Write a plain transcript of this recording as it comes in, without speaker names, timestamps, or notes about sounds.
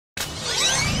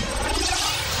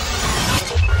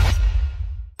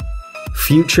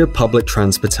Future public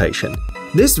transportation.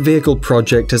 This vehicle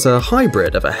project is a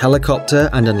hybrid of a helicopter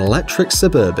and an electric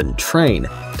suburban train,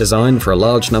 designed for a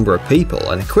large number of people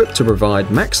and equipped to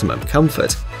provide maximum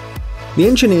comfort. The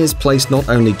engineers placed not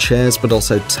only chairs but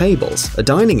also tables, a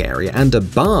dining area, and a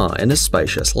bar in a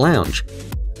spacious lounge.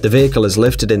 The vehicle is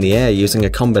lifted in the air using a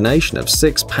combination of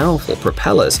 6 powerful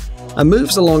propellers and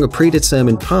moves along a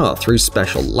predetermined path through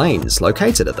special lanes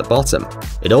located at the bottom.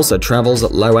 It also travels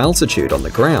at low altitude on the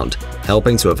ground,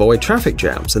 helping to avoid traffic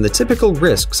jams and the typical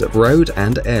risks of road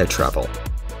and air travel.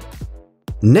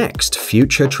 Next,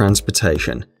 future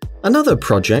transportation. Another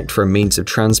project for a means of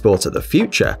transport of the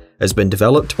future has been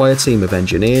developed by a team of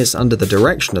engineers under the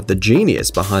direction of the genius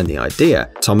behind the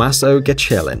idea, Tommaso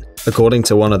Gacellin. According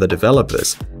to one of the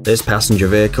developers, this passenger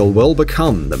vehicle will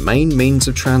become the main means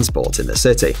of transport in the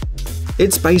city.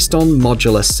 It's based on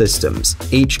modular systems.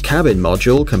 Each cabin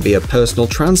module can be a personal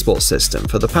transport system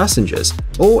for the passengers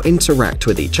or interact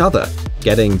with each other,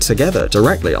 getting together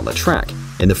directly on the track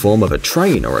in the form of a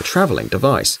train or a traveling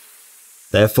device.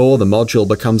 Therefore, the module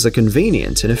becomes a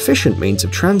convenient and efficient means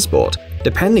of transport,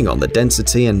 depending on the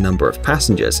density and number of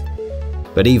passengers.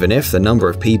 But even if the number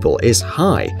of people is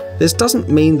high, this doesn't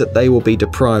mean that they will be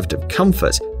deprived of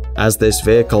comfort, as this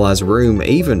vehicle has room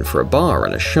even for a bar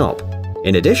and a shop.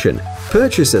 In addition,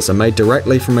 purchases are made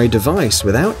directly from a device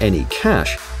without any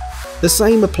cash. The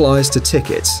same applies to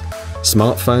tickets.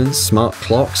 Smartphones, smart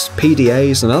clocks,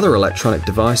 PDAs, and other electronic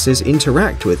devices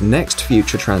interact with next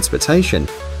future transportation,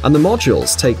 and the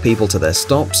modules take people to their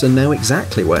stops and know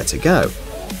exactly where to go.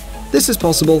 This is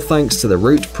possible thanks to the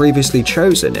route previously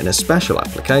chosen in a special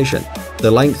application.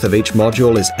 The length of each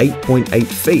module is 8.8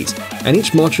 feet, and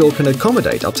each module can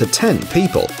accommodate up to 10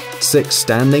 people, 6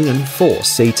 standing and 4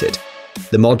 seated.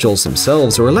 The modules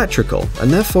themselves are electrical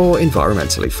and therefore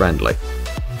environmentally friendly.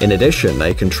 In addition,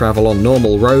 they can travel on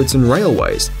normal roads and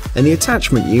railways, and the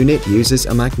attachment unit uses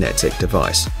a magnetic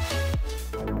device.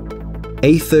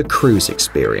 Aether Cruise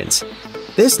Experience.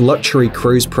 This luxury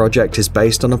cruise project is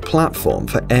based on a platform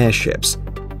for airships.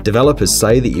 Developers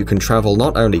say that you can travel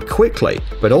not only quickly,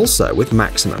 but also with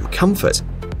maximum comfort.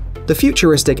 The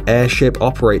futuristic airship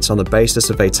operates on the basis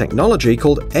of a technology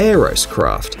called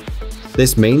aeroscraft.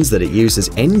 This means that it uses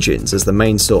engines as the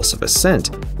main source of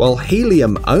ascent, while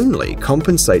helium only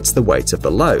compensates the weight of the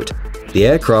load. The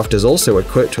aircraft is also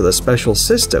equipped with a special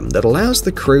system that allows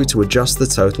the crew to adjust the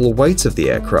total weight of the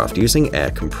aircraft using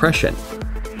air compression.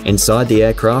 Inside the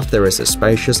aircraft there is a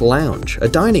spacious lounge, a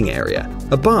dining area,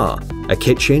 a bar, a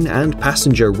kitchen, and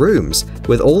passenger rooms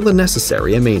with all the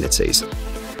necessary amenities.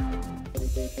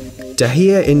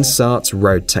 Dahia Insart's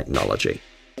road technology.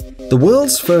 The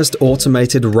world's first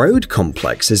automated road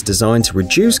complex is designed to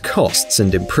reduce costs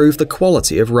and improve the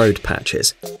quality of road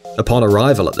patches. Upon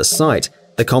arrival at the site,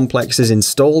 the complex is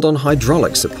installed on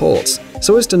hydraulic supports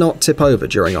so as to not tip over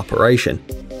during operation.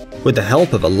 With the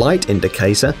help of a light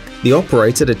indicator, the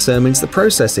operator determines the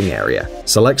processing area,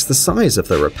 selects the size of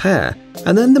the repair,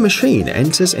 and then the machine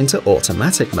enters into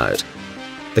automatic mode.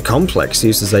 The complex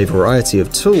uses a variety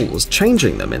of tools,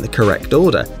 changing them in the correct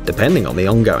order depending on the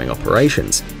ongoing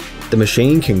operations. The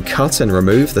machine can cut and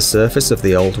remove the surface of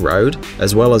the old road,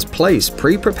 as well as place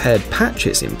pre-prepared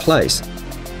patches in place.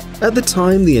 At the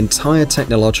time, the entire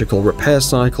technological repair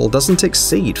cycle doesn't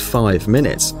exceed 5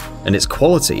 minutes, and its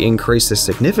quality increases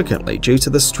significantly due to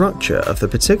the structure of the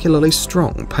particularly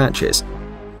strong patches.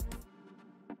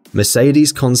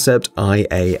 Mercedes Concept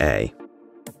IAA.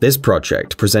 This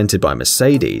project, presented by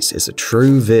Mercedes, is a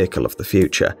true vehicle of the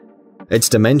future. Its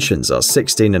dimensions are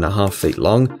 16.5 feet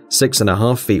long,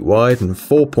 6.5 feet wide, and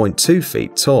 4.2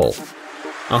 feet tall.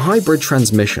 A hybrid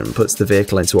transmission puts the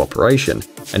vehicle into operation,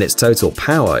 and its total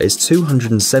power is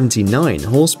 279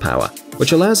 horsepower,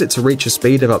 which allows it to reach a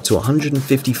speed of up to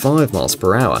 155 miles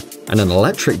per hour and an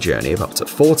electric journey of up to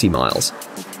 40 miles.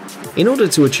 In order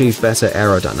to achieve better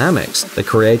aerodynamics, the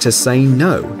creators say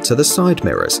no to the side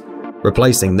mirrors,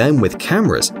 replacing them with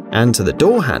cameras, and to the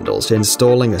door handles,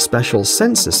 installing a special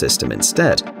sensor system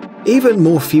instead. Even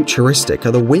more futuristic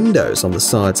are the windows on the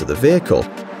sides of the vehicle,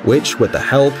 which, with the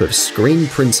help of screen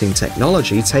printing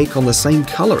technology, take on the same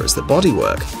color as the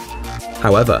bodywork.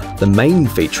 However, the main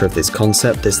feature of this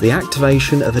concept is the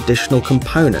activation of additional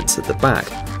components at the back,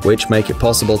 which make it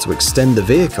possible to extend the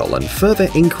vehicle and further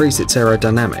increase its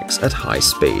aerodynamics at high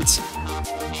speeds.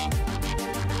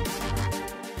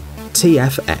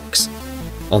 TFX.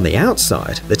 On the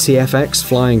outside, the TFX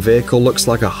flying vehicle looks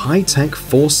like a high-tech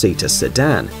 4-seater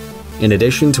sedan. In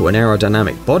addition to an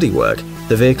aerodynamic bodywork,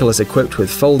 the vehicle is equipped with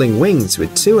folding wings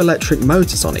with 2 electric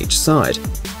motors on each side.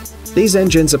 These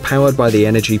engines are powered by the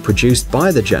energy produced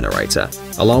by the generator,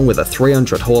 along with a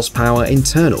 300 horsepower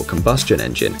internal combustion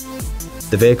engine.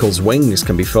 The vehicle's wings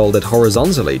can be folded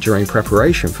horizontally during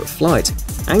preparation for flight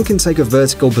and can take a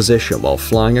vertical position while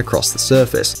flying across the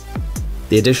surface.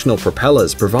 The additional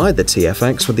propellers provide the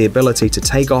TFX with the ability to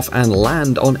take off and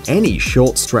land on any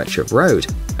short stretch of road,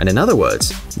 and in other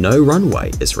words, no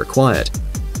runway is required.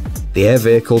 The air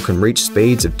vehicle can reach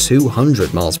speeds of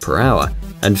 200 miles per hour,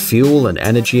 and fuel and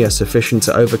energy are sufficient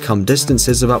to overcome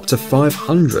distances of up to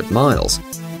 500 miles.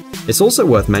 It's also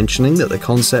worth mentioning that the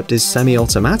concept is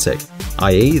semi-automatic,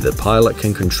 i.e. the pilot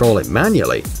can control it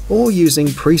manually or using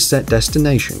preset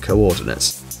destination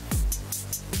coordinates.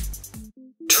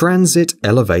 Transit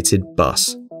Elevated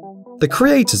Bus. The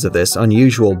creators of this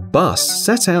unusual bus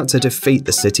set out to defeat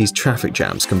the city's traffic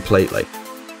jams completely.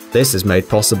 This is made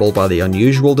possible by the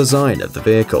unusual design of the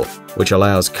vehicle, which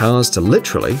allows cars to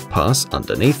literally pass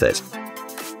underneath it.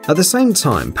 At the same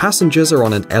time, passengers are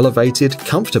on an elevated,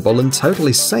 comfortable and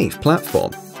totally safe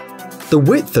platform. The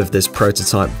width of this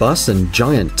prototype bus and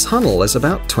giant tunnel is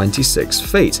about 26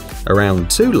 feet,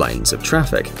 around 2 lanes of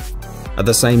traffic. At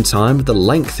the same time, the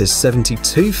length is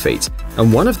 72 feet,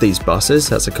 and one of these buses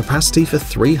has a capacity for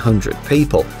 300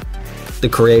 people. The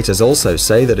creators also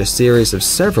say that a series of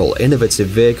several innovative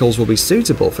vehicles will be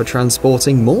suitable for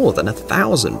transporting more than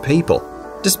 1,000 people.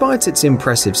 Despite its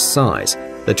impressive size,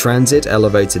 the Transit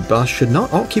Elevated Bus should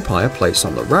not occupy a place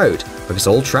on the road because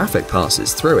all traffic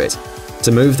passes through it.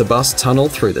 To move the bus tunnel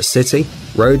through the city,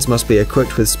 roads must be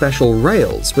equipped with special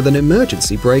rails with an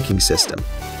emergency braking system.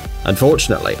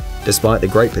 Unfortunately, despite the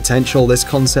great potential, this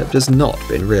concept has not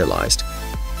been realized.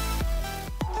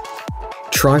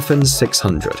 Tryphon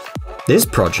 600. This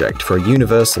project for a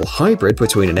universal hybrid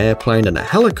between an airplane and a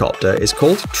helicopter is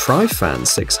called Tryphon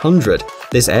 600.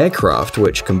 This aircraft,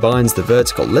 which combines the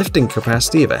vertical lifting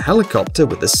capacity of a helicopter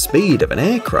with the speed of an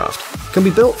aircraft, can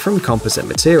be built from composite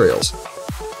materials.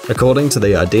 According to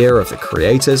the idea of the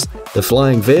creators, the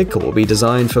flying vehicle will be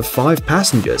designed for 5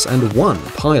 passengers and 1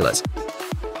 pilot.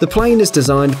 The plane is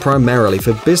designed primarily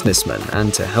for businessmen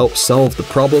and to help solve the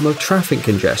problem of traffic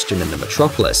congestion in the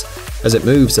metropolis, as it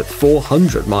moves at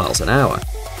 400 miles an hour.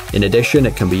 In addition,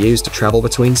 it can be used to travel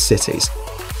between cities.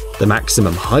 The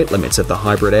maximum height limit of the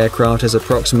hybrid aircraft is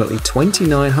approximately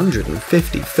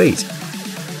 2,950 feet.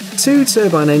 2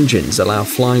 turbine engines allow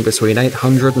flying between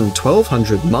 800 and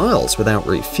 1,200 miles without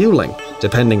refueling,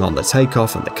 depending on the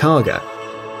takeoff and the cargo.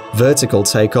 Vertical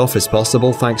takeoff is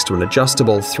possible thanks to an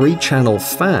adjustable 3-channel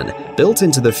fan built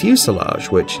into the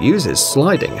fuselage, which uses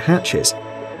sliding hatches.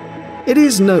 It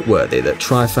is noteworthy that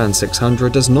Tryphon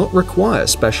 600 does not require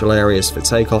special areas for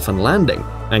takeoff and landing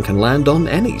and can land on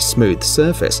any smooth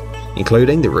surface,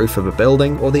 including the roof of a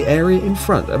building or the area in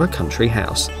front of a country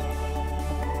house.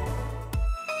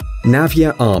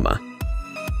 Navya Armour.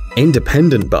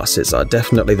 Independent buses are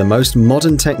definitely the most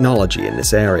modern technology in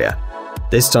this area.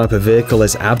 This type of vehicle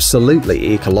is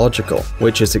absolutely ecological,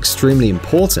 which is extremely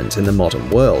important in the modern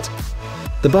world.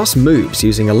 The bus moves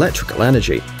using electrical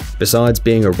energy, besides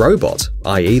being a robot,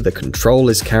 i.e. the control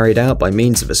is carried out by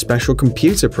means of a special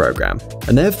computer program,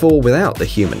 and therefore without the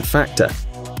human factor.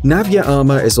 Navya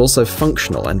Armour is also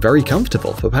functional and very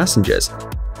comfortable for passengers.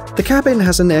 The cabin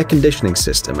has an air conditioning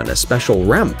system and a special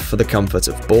ramp for the comfort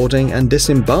of boarding and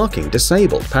disembarking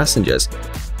disabled passengers.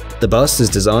 The bus is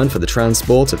designed for the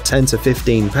transport of 10 to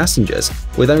 15 passengers,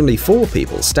 with only 4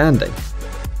 people standing.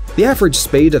 The average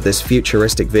speed of this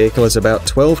futuristic vehicle is about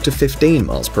 12 to 15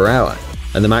 miles per hour,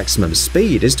 and the maximum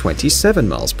speed is 27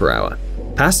 miles per hour.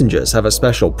 Passengers have a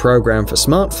special program for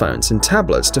smartphones and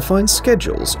tablets to find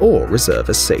schedules or reserve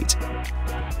a seat.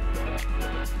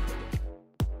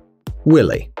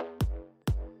 Willy.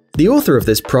 The author of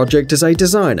this project is a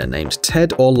designer named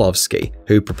Ted Orlovsky,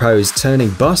 who proposed turning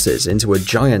buses into a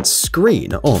giant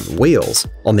screen on wheels.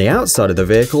 On the outside of the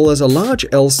vehicle is a large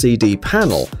LCD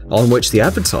panel on which the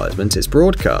advertisement is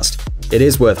broadcast. It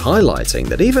is worth highlighting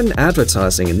that even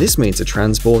advertising in this means of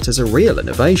transport is a real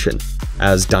innovation,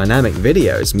 as dynamic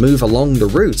videos move along the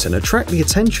route and attract the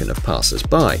attention of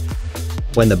passers-by.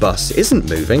 When the bus isn't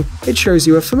moving, it shows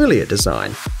you a familiar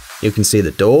design. You can see the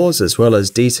doors as well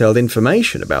as detailed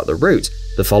information about the route,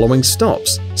 the following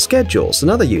stops, schedules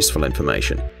and other useful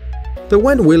information. But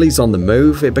when Willy's on the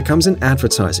move, it becomes an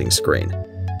advertising screen.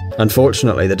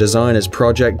 Unfortunately, the designer's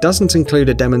project doesn't include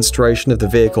a demonstration of the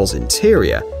vehicle's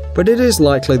interior, but it is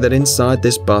likely that inside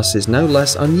this bus is no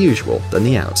less unusual than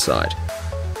the outside.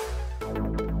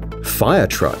 Fire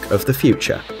truck of the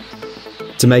future.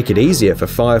 To make it easier for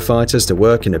firefighters to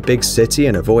work in a big city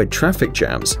and avoid traffic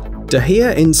jams,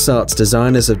 Dahir Insart's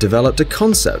designers have developed a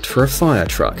concept for a fire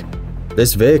truck.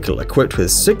 This vehicle, equipped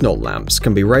with signal lamps,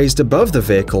 can be raised above the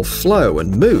vehicle flow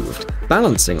and moved,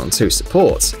 balancing on 2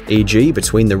 supports, e.g.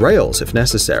 between the rails if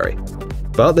necessary.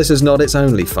 But this is not its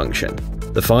only function.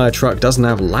 The fire truck doesn't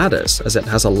have ladders, as it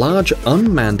has a large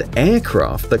unmanned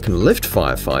aircraft that can lift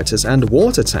firefighters and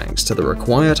water tanks to the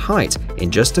required height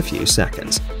in just a few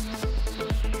seconds.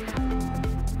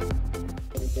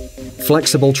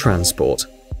 Flexible transport.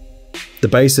 The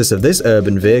basis of this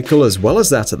urban vehicle, as well as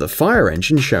that of the fire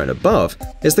engine shown above,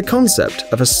 is the concept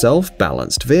of a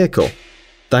self-balanced vehicle.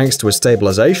 Thanks to a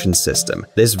stabilization system,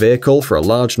 this vehicle for a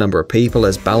large number of people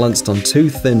is balanced on two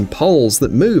thin poles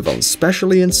that move on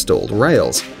specially installed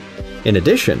rails. In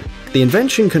addition, the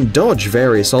invention can dodge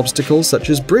various obstacles such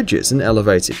as bridges and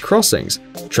elevated crossings,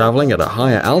 traveling at a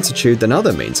higher altitude than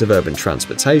other means of urban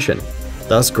transportation,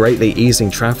 thus greatly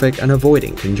easing traffic and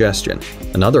avoiding congestion.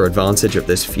 Another advantage of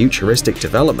this futuristic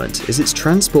development is its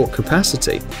transport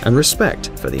capacity and respect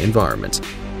for the environment.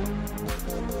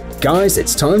 Guys,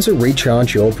 it's time to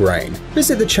recharge your brain.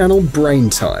 Visit the channel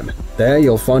Brain Time. There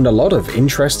you'll find a lot of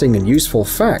interesting and useful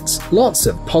facts, lots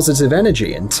of positive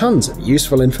energy and tons of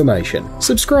useful information.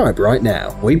 Subscribe right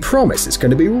now. We promise it's going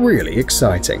to be really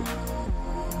exciting.